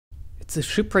It's a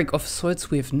shipwreck of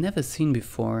sorts we have never seen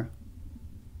before.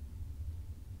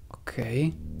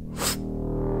 Okay.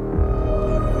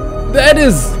 That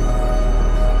is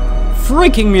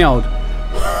freaking me out.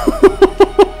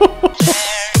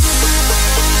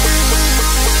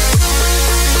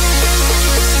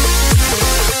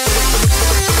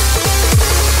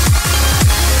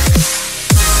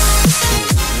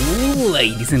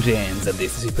 Ladies and gents,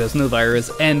 this is your personal virus,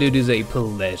 and it is a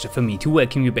pleasure for me to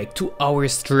welcome you back to our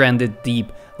Stranded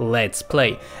Deep Let's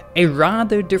Play. A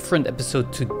rather different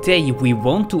episode today. We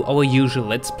won't do our usual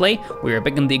Let's Play. We are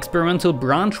back in the experimental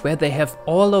branch where they have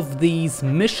all of these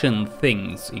mission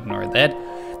things. Ignore that.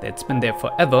 That's been there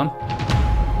forever.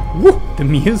 Woo, the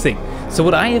music. So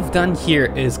what I have done here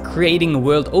is creating a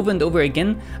world over and over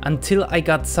again until I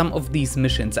got some of these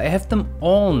missions. I have them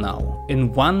all now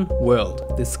in one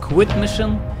world. The squid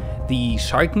mission, the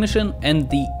shark mission, and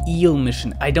the eel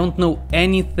mission. I don't know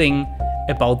anything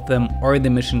about them or the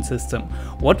mission system.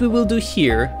 What we will do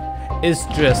here is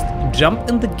just jump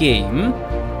in the game,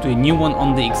 do a new one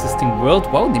on the existing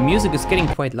world. Wow, the music is getting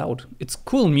quite loud. It's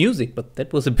cool music, but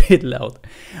that was a bit loud.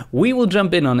 We will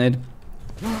jump in on it.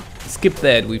 Skip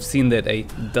that, we've seen that a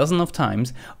dozen of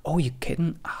times. Oh, you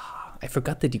can... I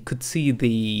forgot that you could see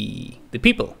the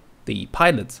people, the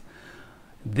pilots.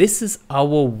 This is our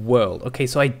world. Okay,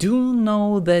 so I do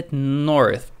know that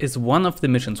north is one of the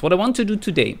missions. What I want to do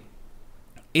today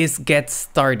is get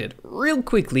started. Real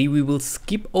quickly, we will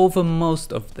skip over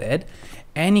most of that.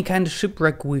 Any kind of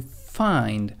shipwreck we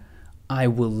find, I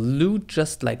will loot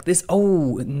just like this.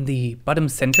 Oh, in the bottom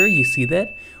center, you see that?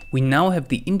 We now have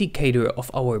the indicator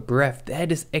of our breath. That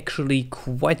is actually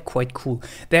quite cool.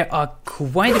 There are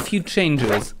quite a few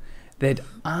changes that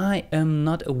I am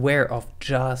not aware of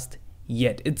just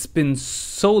yet. It's been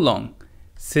so long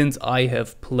since I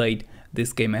have played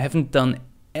this game. I haven't done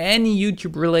any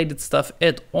YouTube related stuff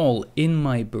at all in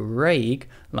my break.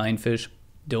 Lionfish,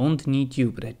 don't need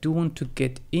you, but I do want to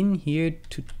get in here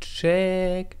to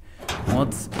check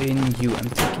what's in you. I'm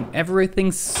taking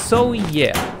everything, so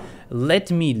yeah.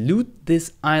 Let me loot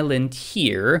this island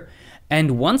here,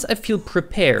 and once I feel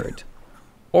prepared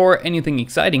or anything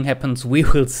exciting happens, we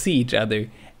will see each other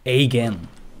again.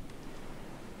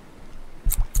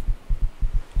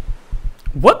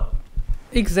 What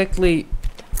exactly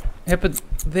happened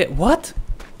there? What?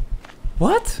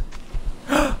 What?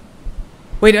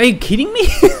 Wait, are you kidding me?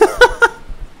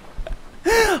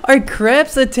 Are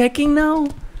crabs attacking now?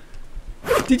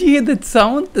 Did you hear that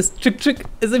sound? This chick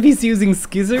as if he's using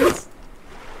skizzers?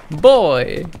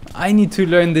 Boy, I need to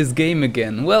learn this game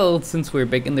again. Well, since we're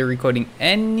back in the recording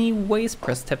anyways,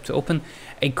 press tab to open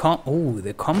a oh,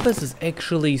 the compass is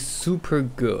actually super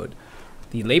good.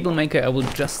 The label maker I will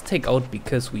just take out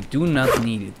because we do not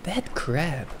need it. That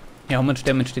crab. Yeah, how much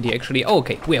damage did he actually... Oh,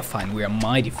 okay, we are fine. We are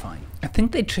mighty fine. I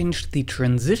think they changed the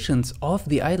transitions of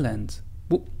the islands.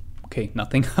 Whoop. Okay,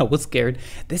 nothing. I was scared.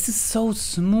 This is so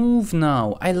smooth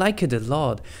now. I like it a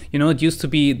lot. You know, it used to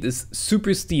be this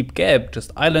super steep gap, just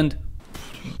island,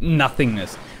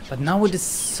 nothingness. But now it is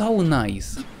so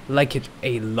nice. Like it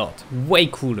a lot. Way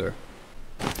cooler.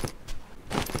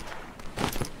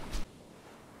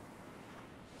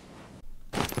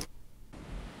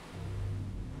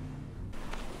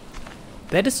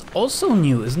 That is also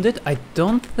new, isn't it? I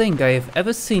don't think I have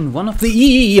ever seen one of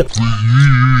the...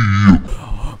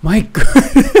 My god.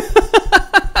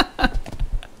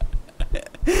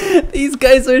 These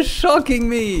guys are shocking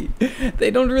me.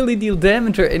 They don't really deal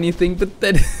damage or anything, but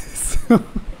that is...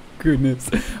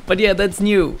 Goodness. But yeah, that's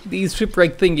new. These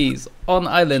shipwreck thingies on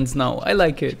islands now. I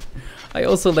like it. I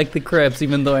also like the crabs,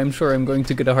 even though I'm sure I'm going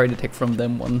to get a heart attack from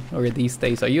them one or these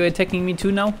days. Are you attacking me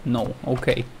too now? No.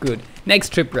 Okay, good.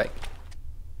 Next shipwreck.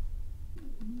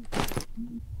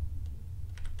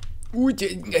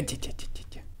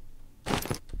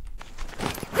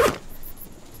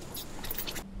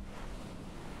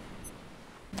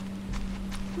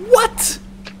 What?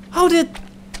 How did...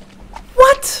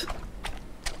 What?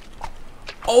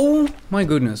 Oh my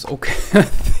goodness, okay, I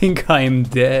think I am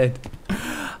dead.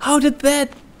 How did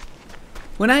that...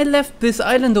 When I left this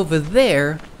island over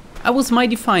there, I was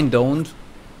mighty fine. Don't.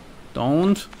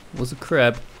 Was a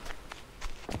crab.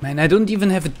 Man, I don't even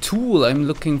have a tool. I'm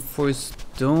looking for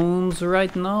stones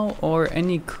right now, or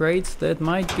any crates that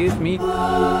might give me...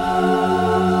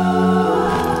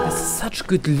 This is such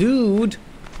good loot.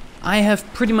 I have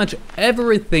pretty much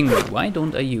everything. Why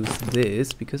don't I use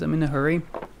this? Because I'm in a hurry.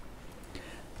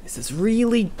 This is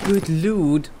really good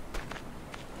loot.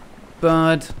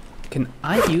 But can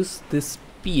I use this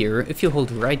spear? If you hold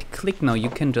right click now,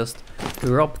 you can just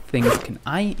drop things. Can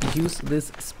I use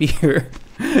this spear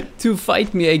to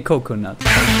fight me a coconut?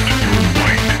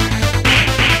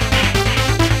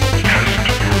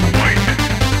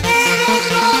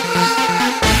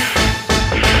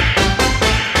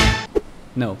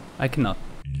 I cannot.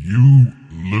 You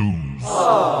lose.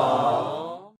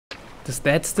 Does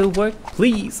that still work?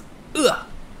 Please. Ugh.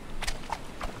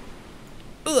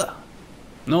 Ugh.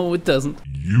 No, it doesn't.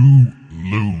 You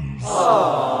lose.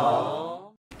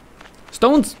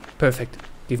 Stones! Perfect.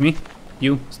 Give me.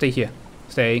 You, stay here.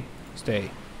 Stay.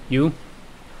 You.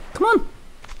 Come on!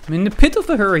 I'm in the pit of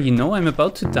a hurry, you know, I'm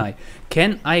about to die.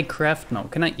 Can I craft now?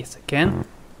 Can I? Yes, I can.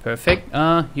 Perfect.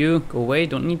 You, go away,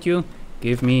 don't need you.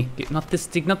 Give me, not this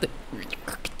stick, not the...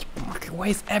 Why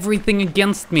is everything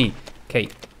against me? Okay.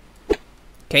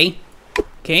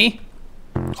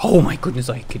 Oh my goodness,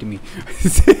 are you kidding me?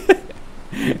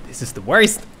 This is the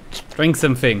worst. Drink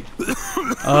something.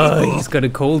 Oh, he's got a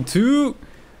cold too.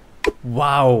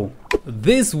 Wow.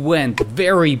 This went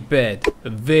very bad,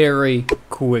 very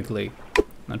quickly.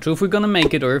 Not sure if we're gonna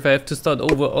make it or if I have to start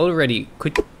over already.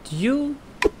 Could you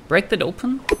break that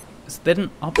open? Is that an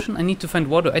option? I need to find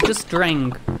water. I just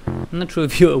drank. I'm not sure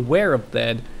if you're aware of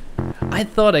that. I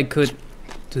thought I could.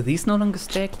 Do these no longer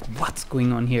stack? What's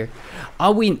going on here?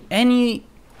 Are we in any...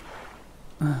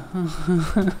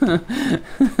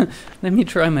 Let me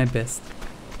try my best.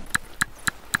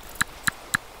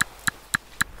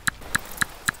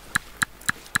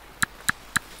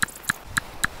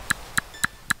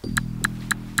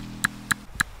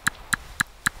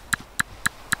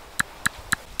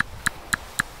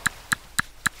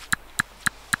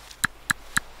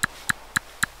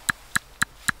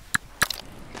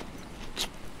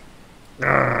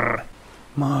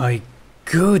 My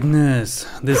goodness,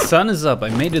 the sun is up. I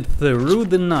made it through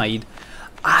the night.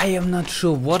 I am not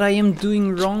sure what I am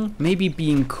doing wrong. Maybe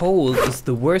being cold is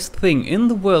the worst thing in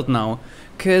the world now,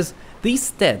 because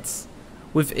these stats,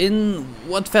 within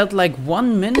what felt like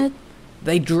 1 minute,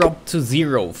 they dropped to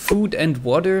 0. Food and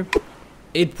water.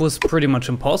 It was pretty much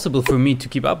impossible for me to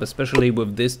keep up, especially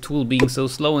with this tool being so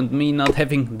slow and me not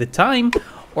having the time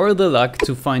or the luck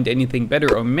to find anything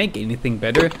better or make anything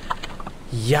better.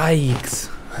 Yikes.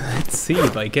 Let's see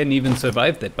if I can even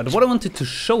survive that. But what I wanted to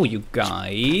show you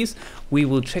guys, we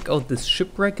will check out this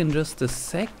shipwreck in just a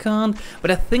second. But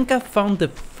I think I found the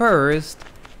first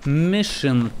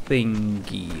mission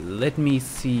thingy. Let me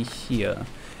see here.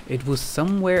 It was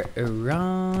somewhere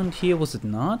around here, was it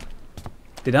not?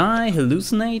 Did I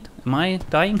hallucinate? Am I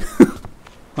dying?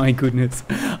 My goodness.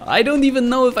 I don't even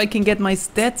know if I can get my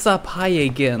stats up high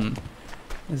again.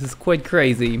 This is quite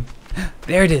crazy.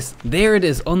 There it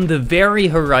is, on the very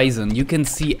horizon. You can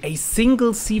see a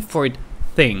single sea fort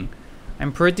thing.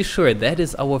 I'm pretty sure that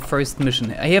is our first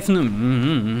mission. I have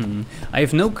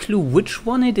no clue which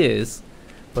one it is,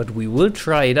 but we will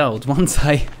try it out once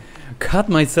I cut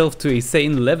myself to a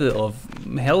sane level of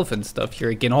health and stuff here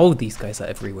again. Oh, these guys are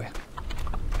everywhere.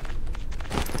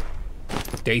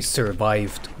 They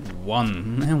survived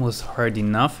one. That was hard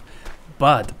enough.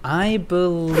 But I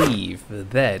believe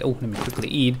that, oh, let me quickly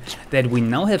eat, that we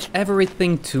now have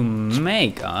everything to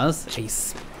make us a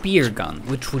spear gun,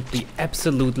 which would be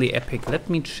absolutely epic. Let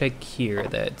me check here.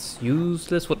 That's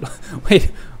useless. What?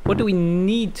 Wait, what do we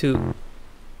need to...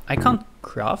 I can't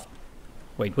craft?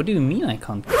 Wait, what do you mean I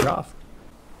can't craft?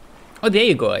 Oh, there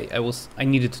you go. I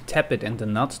needed to tap it and the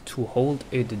nut to hold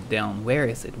it down. Where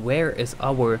is it? Where is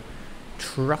our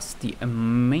trusty,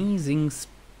 amazing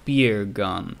spear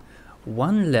gun?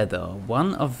 1 leather,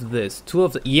 1 of this, 2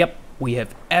 of the... Yep, we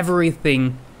have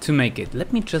everything to make it.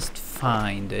 Let me just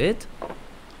find it.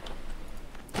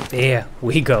 There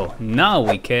we go. Now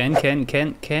we can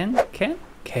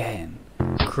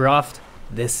craft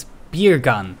the spear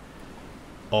gun.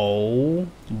 Oh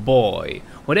boy.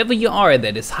 Whatever you are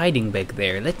that is hiding back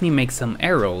there, let me make some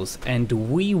arrows and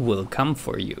we will come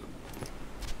for you.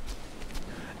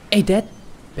 Hey, that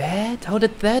bad? How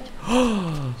did that...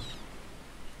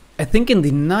 I think in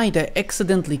the night I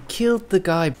accidentally killed the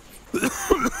guy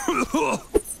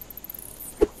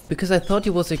because I thought he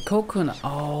was a coconut.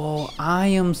 Oh, I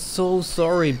am so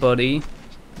sorry, buddy.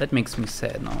 That makes me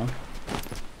sad now.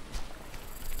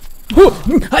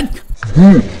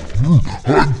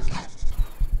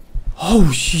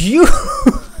 Oh, you!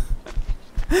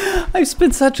 I've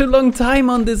spent such a long time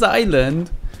on this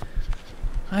island.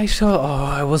 I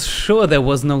was sure there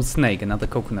was no snake. Another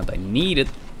coconut I needed.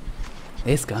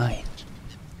 This guy.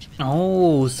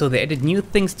 Oh, so they added new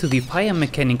things to the fire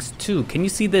mechanics too. Can you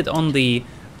see that on the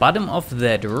bottom of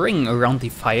that ring around the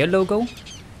fire logo?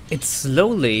 It's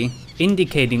slowly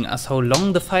indicating us how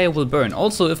long the fire will burn.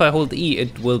 Also, if I hold E,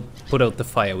 it will put out the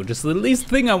fire, which is the least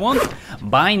thing I want.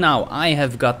 By now, I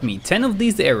have got me 10 of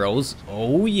these arrows.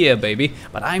 Oh yeah, baby.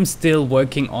 But I'm still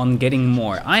working on getting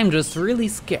more. I'm just really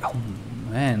scared. Oh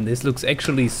man, this looks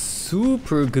actually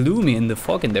super gloomy in the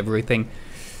fog and everything.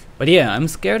 But yeah, I'm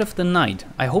scared of the night.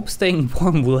 I hope staying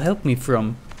warm will help me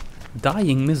from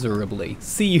dying miserably.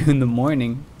 See you in the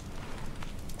morning.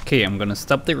 Okay, I'm gonna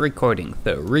stop the recording.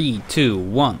 3, 2,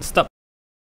 1, stop.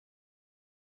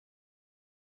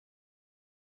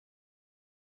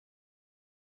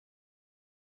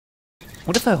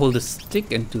 What if I hold a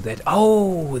stick and do that?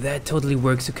 Oh, that totally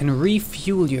works. You can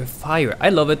refuel your fire. I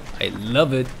love it. I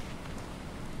love it.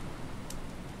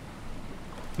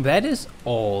 That is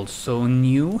also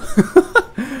new.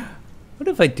 What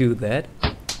if I do that?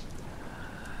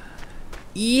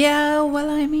 Yeah, well,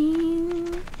 I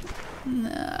mean...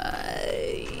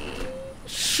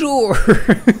 sure.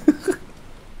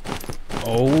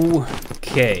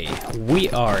 Okay, we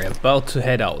are about to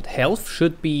head out. Health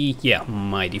should be, yeah,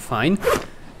 mighty fine.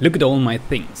 Look at all my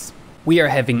things. We are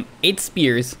having 8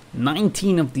 spears,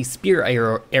 19 of these spear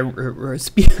arrow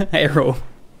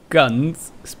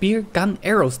guns. Spear gun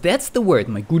arrows, that's the word,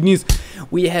 my goodness.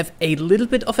 We have a little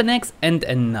bit of an axe and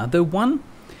another one.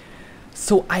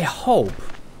 So I hope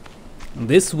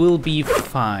this will be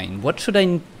fine. What should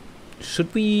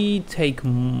we take?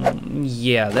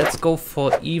 Yeah, let's go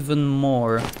for even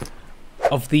more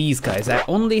of these guys. I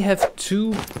only have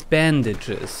 2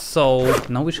 bandages, so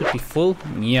now we should be full.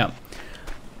 Yeah,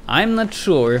 I'm not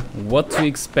sure what to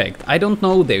expect. I don't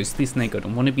know. There's the snake. I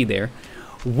don't want to be there.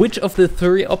 Which of the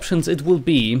 3 options it will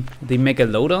be? The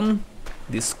megalodon,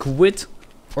 the squid,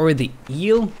 or the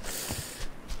eel?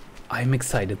 I'm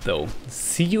excited though.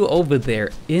 See you over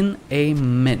there in a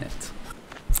minute.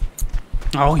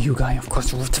 Oh, you guy, of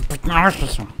course.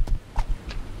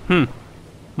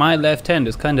 My left hand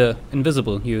is kinda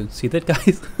invisible. You see that,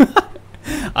 guys?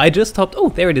 I just hopped. Oh,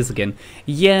 there it is again.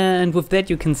 Yeah, and with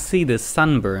that you can see the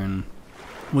sunburn,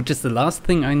 which is the last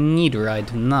thing I need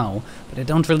right now. But I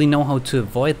don't really know how to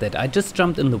avoid that. I just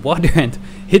jumped in the water and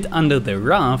hid under the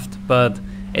raft, but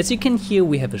as you can hear,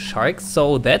 we have a shark,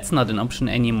 so that's not an option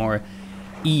anymore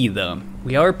either.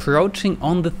 We are approaching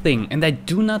on the thing, and I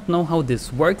do not know how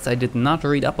this works. I did not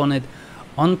read up on it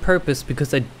on purpose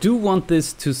because I do want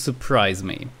this to surprise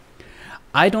me.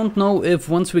 I don't know if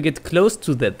once we get close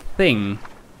to that thing,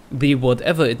 the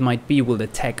whatever it might be will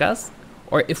attack us,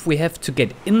 or if we have to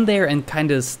get in there and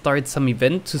kind of start some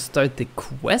event to start the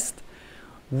quest.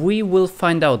 We will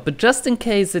find out, but just in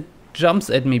case it jumps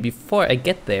at me before I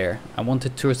get there, I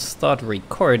wanted to start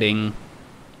recording.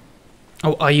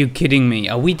 Oh, are you kidding me?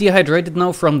 Are we dehydrated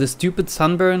now from the stupid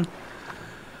sunburn?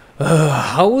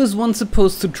 How is one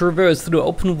supposed to traverse through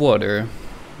open water?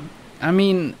 I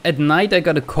mean, at night I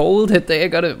got a cold, at day I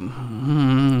got a...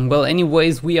 Well,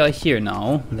 anyways, we are here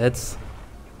now. Let's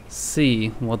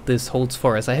see what this holds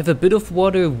for us. I have a bit of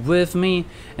water with me,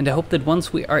 and I hope that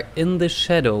once we are in the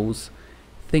shadows,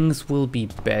 things will be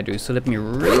better. So let me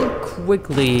real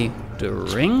quickly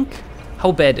drink.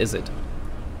 How bad is it?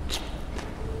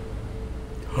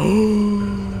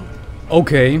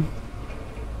 Okay.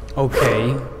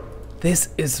 Okay. This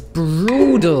is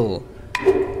brutal.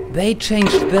 They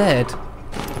changed that.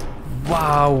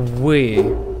 Wowee.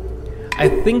 I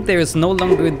think there is no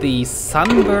longer the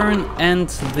sunburn and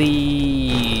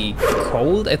the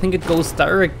cold. I think it goes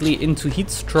directly into heat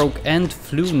stroke and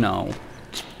flu now.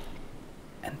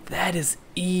 And that is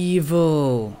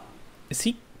evil. Is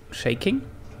he shaking?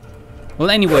 Well,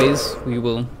 anyways, we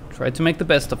will try to make the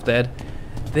best of that.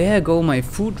 There go my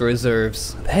food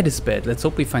reserves. That is bad. Let's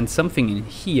hope we find something in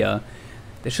here.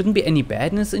 There shouldn't be any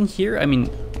badness in here. I mean,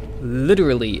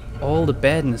 literally all the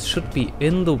badness should be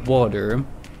in the water.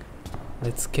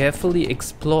 Let's carefully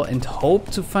explore and hope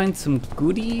to find some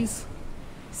goodies.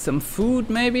 Some food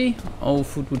maybe? Oh,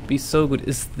 food would be so good.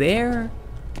 Is there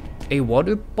a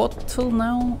water bottle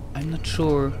now? I'm not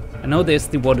sure. I know there's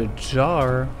the water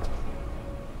jar,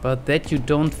 but that you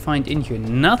don't find in here.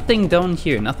 Nothing down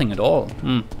here, nothing at all.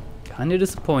 Kinda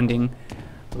disappointing.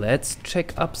 Let's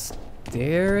check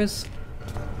upstairs.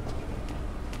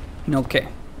 Okay,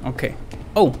 okay.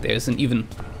 Oh, there's an even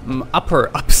upper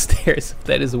upstairs, if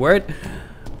that is a word.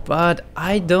 But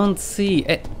I don't see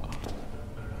it.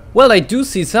 Well, I do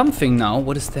see something now.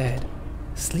 What is that?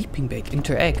 Sleeping bag,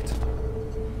 interact.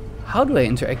 How do I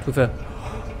interact with a...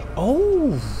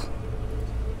 Oh!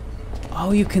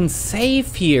 Oh, you can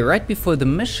save here right before the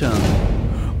mission.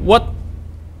 What?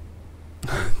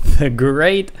 The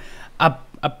great...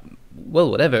 well,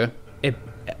 whatever.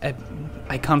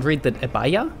 I can't read that.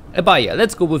 Abaya? Abaya.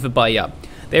 Let's go with Abaya.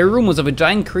 There are rumors of a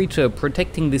giant creature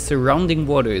protecting the surrounding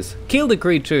waters. Kill the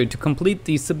creature to complete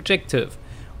the subjective.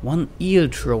 1 eel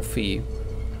trophy.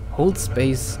 Hold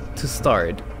space to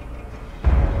start.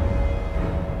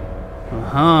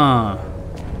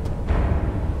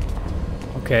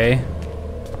 Okay.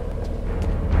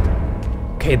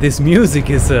 Okay, this music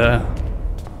is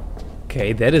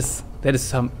okay, that is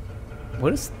some...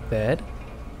 What is that?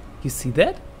 You see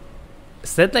that?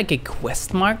 Is that like a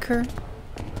quest marker?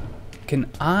 Can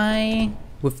I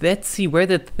with that see where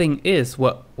that thing is?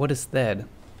 What is that?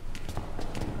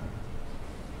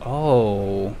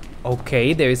 Oh,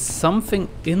 okay, there is something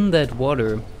in that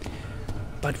water.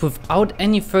 But without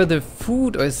any further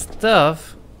food or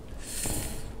stuff,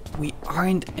 we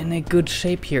aren't in a good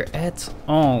shape here at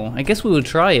all. I guess we will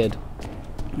try it.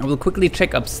 I will quickly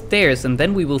check upstairs and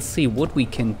then we will see what we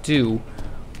can do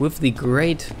with the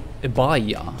great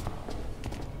Abaya.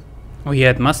 Oh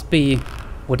yeah, it must be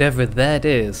whatever that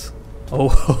is. Oh,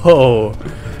 ho, ho.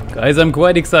 Guys, I'm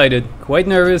quite excited, quite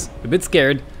nervous, a bit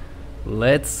scared.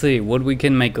 Let's see what we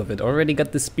can make of it. Already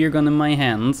got the spear gun in my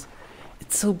hands.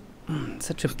 It's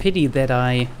such a pity that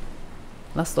I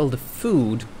lost all the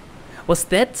food. Was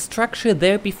that structure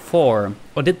there before?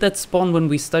 Or did that spawn when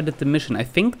we started the mission? I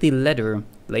think the letter,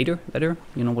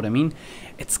 you know what I mean?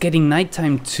 It's getting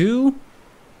nighttime too?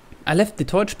 I left the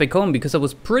torch back home because I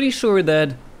was pretty sure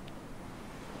that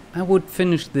I would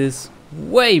finish this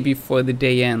way before the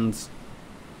day ends.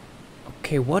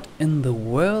 Okay, what in the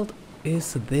world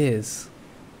is this?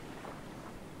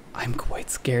 I'm quite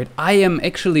scared. I am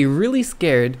actually really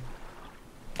scared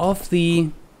of the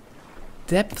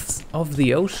depths of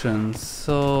the ocean.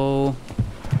 So,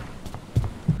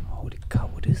 holy cow,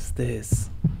 what is this?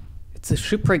 It's a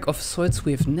shipwreck of sorts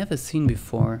we have never seen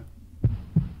before.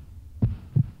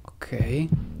 Okay.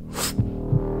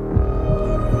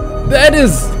 That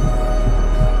is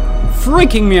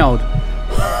freaking me out.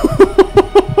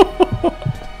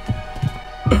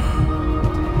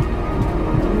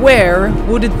 Where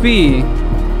would it be?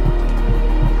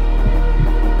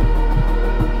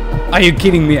 Are you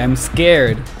kidding me? I'm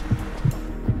scared.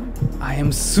 I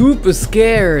am super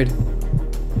scared.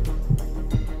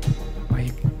 Are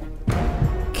you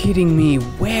kidding me?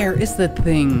 Where is that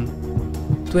thing?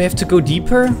 Do I have to go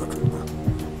deeper?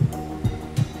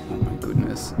 Oh my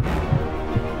goodness. Oh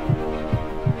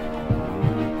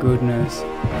my goodness.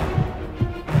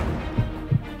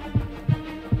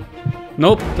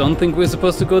 Nope, don't think we're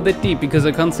supposed to go that deep because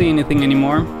I can't see anything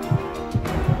anymore.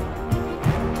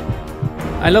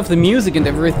 I love the music and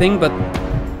everything, but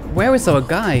where is our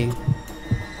guy?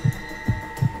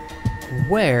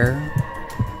 Where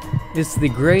is the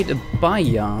great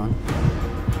Abaya?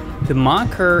 The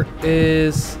marker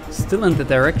is still in the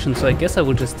direction, so I guess I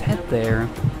will just head there.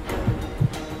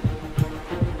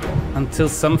 Until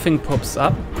something pops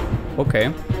up.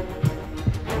 Okay.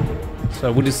 So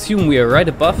I would assume we are right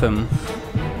above him.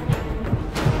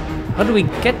 How do we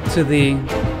get to the...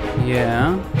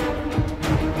 Yeah...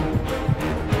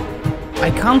 I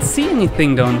can't see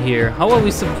anything down here. How are we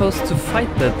supposed to fight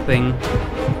that thing?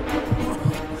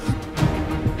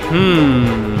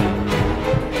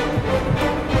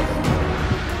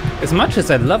 As much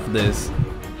as I love this,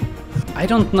 I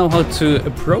don't know how to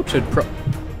approach it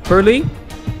properly.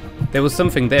 There was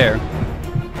something there.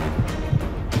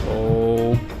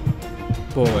 Oh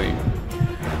boy.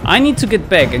 I need to get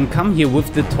back and come here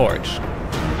with the torch.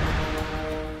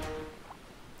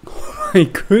 My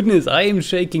goodness, I am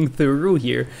shaking through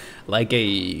here like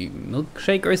a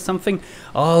milkshake or something.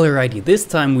 Alrighty, this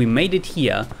time we made it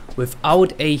here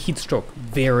without a heat stroke.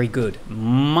 Very good,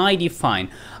 mighty fine.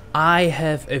 I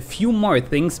have a few more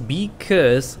things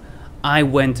because I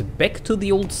went back to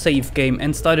the old save game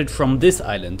and started from this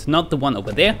island, not the one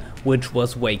over there, which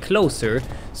was way closer.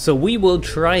 So we will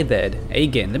try that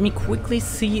again. Let me quickly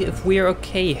see if we are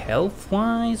okay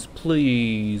health-wise.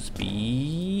 Please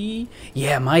be...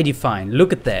 Yeah, mighty fine.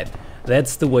 Look at that.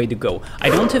 That's the way to go. I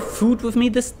don't have food with me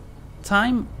this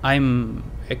time. I'm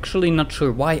actually not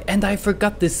sure why. And I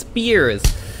forgot the spears.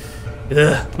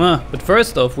 Ugh. But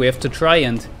first off, we have to try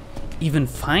and even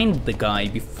find the guy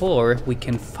before we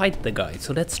can fight the guy.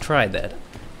 So let's try that.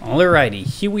 Alrighty,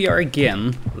 here we are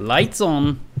again. Lights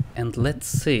on. And let's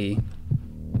see.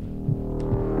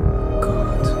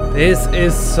 God, this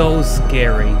is so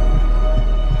scary.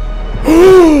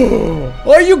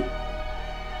 Are you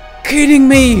kidding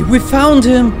me? We found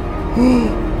him.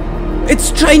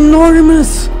 It's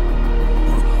ginormous.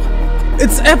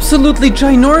 It's absolutely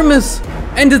ginormous.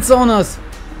 And it's on us.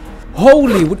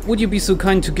 Holy, would you be so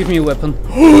kind to give me a weapon?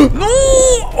 No!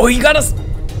 Oh, he got us.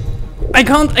 I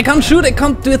can't shoot. I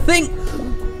can't do a thing.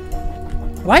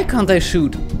 Why can't I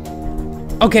shoot?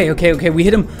 Okay, we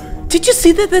hit him. Did you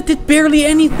see that? That did barely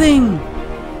anything.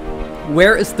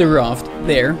 Where is the raft?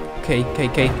 There. Okay.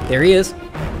 There he is.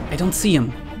 I don't see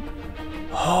him.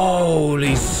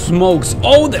 Holy smokes.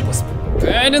 Oh, that was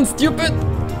bad and stupid.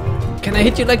 Can I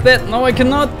hit you like that? No, I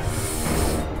cannot.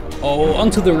 Oh,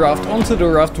 onto the raft, onto the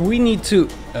raft. We need to...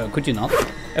 could you not?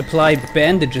 Apply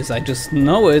bandages, I just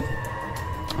know it.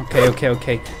 Okay, okay,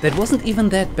 okay. That wasn't even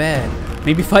that bad.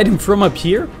 Maybe fight him from up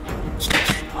here?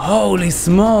 Holy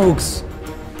smokes!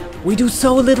 We do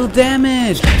so little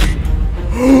damage!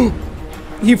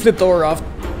 He flipped our raft.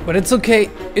 But it's okay,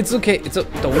 it's okay, it's a...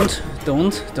 Don't.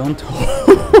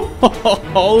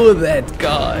 Oh, that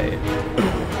guy.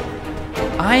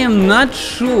 I am not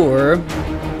sure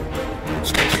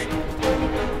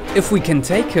if we can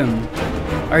take him.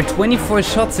 Are 24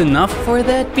 shots enough for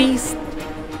that beast?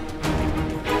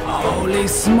 Holy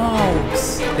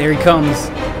smokes! There he comes.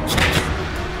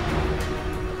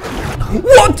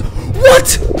 What?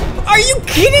 What? Are you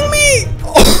kidding me?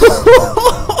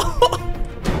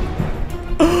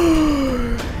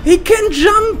 He can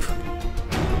jump!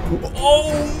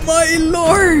 Oh my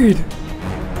lord!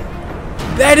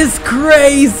 That is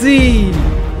crazy!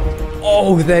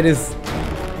 Oh, that is...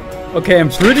 Okay, I'm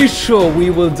pretty sure we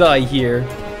will die here.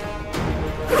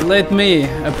 Let me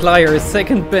apply our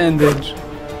second bandage.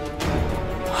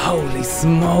 Holy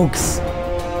smokes!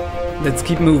 Let's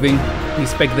keep moving.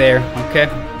 He's back there, okay?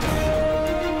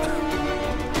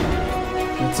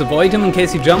 Let's avoid him in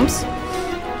case he jumps.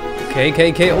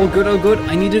 Okay, all good, all good.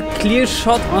 I need a clear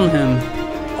shot on him.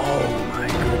 Oh my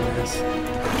goodness.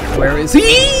 Where is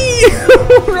he?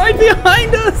 Right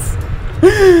behind us!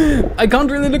 I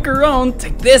can't really look around.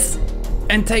 Take this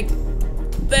and take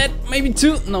that, maybe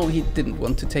two. No, he didn't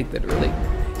want to take that really.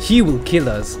 He will kill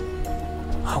us.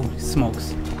 Holy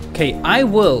smokes. Okay, I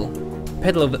will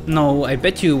pedal over. No, I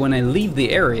bet you when I leave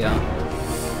the area,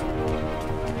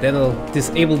 that'll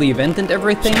disable the event and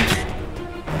everything.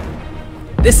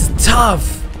 This is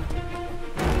tough.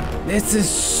 This is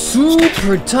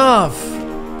super tough.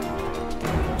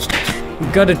 We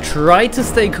gotta try to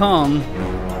stay calm.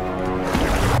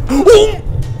 Oh!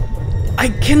 I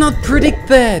cannot predict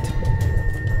that.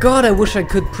 God, I wish I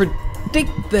could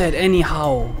predict that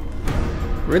anyhow.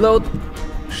 Reload.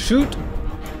 Shoot.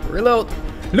 Reload.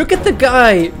 Look at the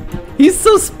guy. He's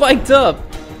so spiked up.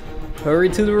 Hurry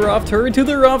to the raft. Hurry to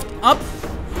the raft. Up.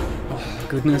 Oh,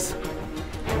 goodness.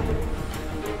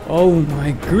 Oh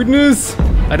my goodness.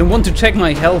 I don't want to check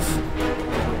my health.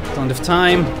 Don't have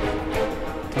time.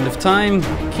 Don't have time.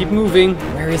 Keep moving.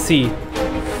 Where is he?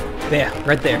 There.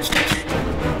 Right there.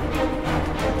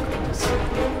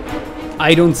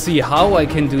 I don't see how I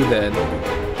can do that.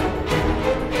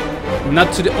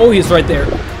 Not to the... Oh, he's right there.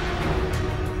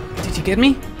 Did he get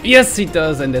me? Yes, he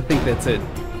does, and I think that's it.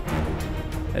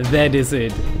 That is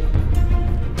it.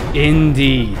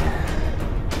 Indeed.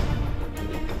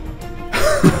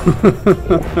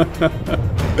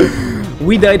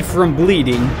 We died from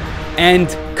bleeding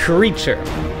and creature.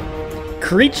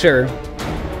 Creature?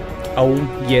 Oh,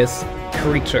 yes,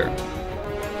 creature.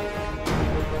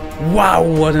 Wow,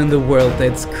 what in the world,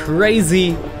 that's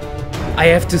crazy. I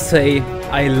have to say,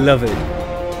 I love it.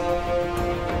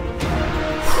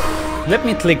 Let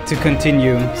me click to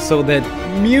continue so that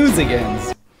music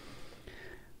ends.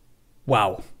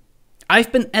 Wow.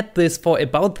 I've been at this for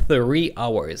about 3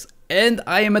 hours and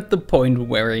I am at the point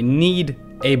where I need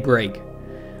a break.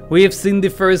 We have seen the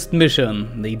first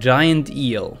mission, the giant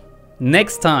eel.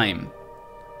 Next time,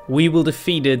 we will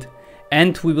defeat it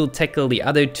and we will tackle the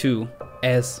other two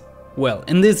as well.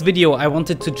 In this video I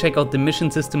wanted to check out the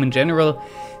mission system in general,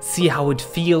 see how it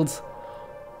feels.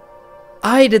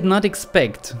 I did not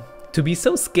expect to be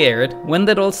so scared when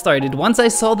that all started. Once I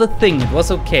saw the thing, it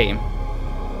was okay.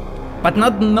 But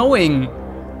not knowing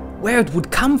where it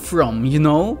would come from, you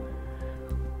know?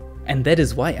 And that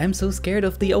is why I'm so scared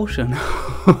of the ocean.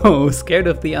 Scared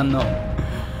of the unknown.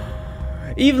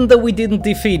 Even though we didn't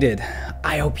defeat it,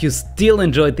 I hope you still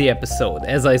enjoyed the episode.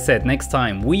 As I said, next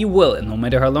time we will, no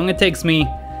matter how long it takes me,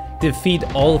 defeat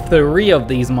all 3 of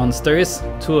these monsters.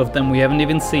 2 of them we haven't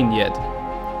even seen yet.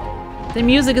 The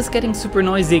music is getting super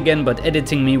noisy again, but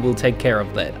editing me will take care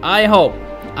of that. I hope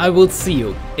I will see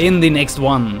you in the next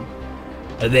one.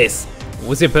 This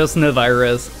was your personal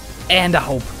virus, and I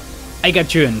hope I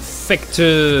got you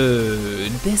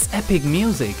infected. This epic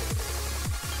music.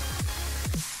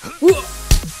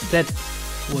 That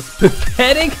was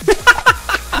pathetic.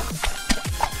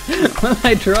 Well,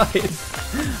 I tried.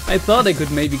 I thought I could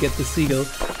maybe get the seagull.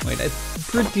 Wait, I'm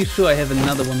pretty sure I have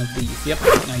another one of these. Yep,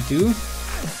 I do.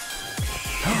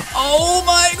 Oh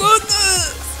my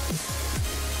goodness!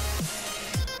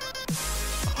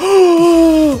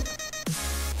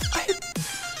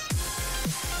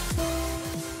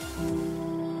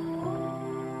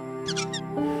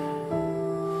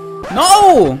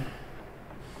 No!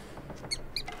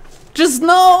 Just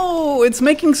no! it's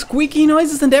making squeaky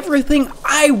noises and everything.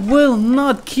 I will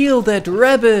not kill that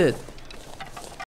rabbit.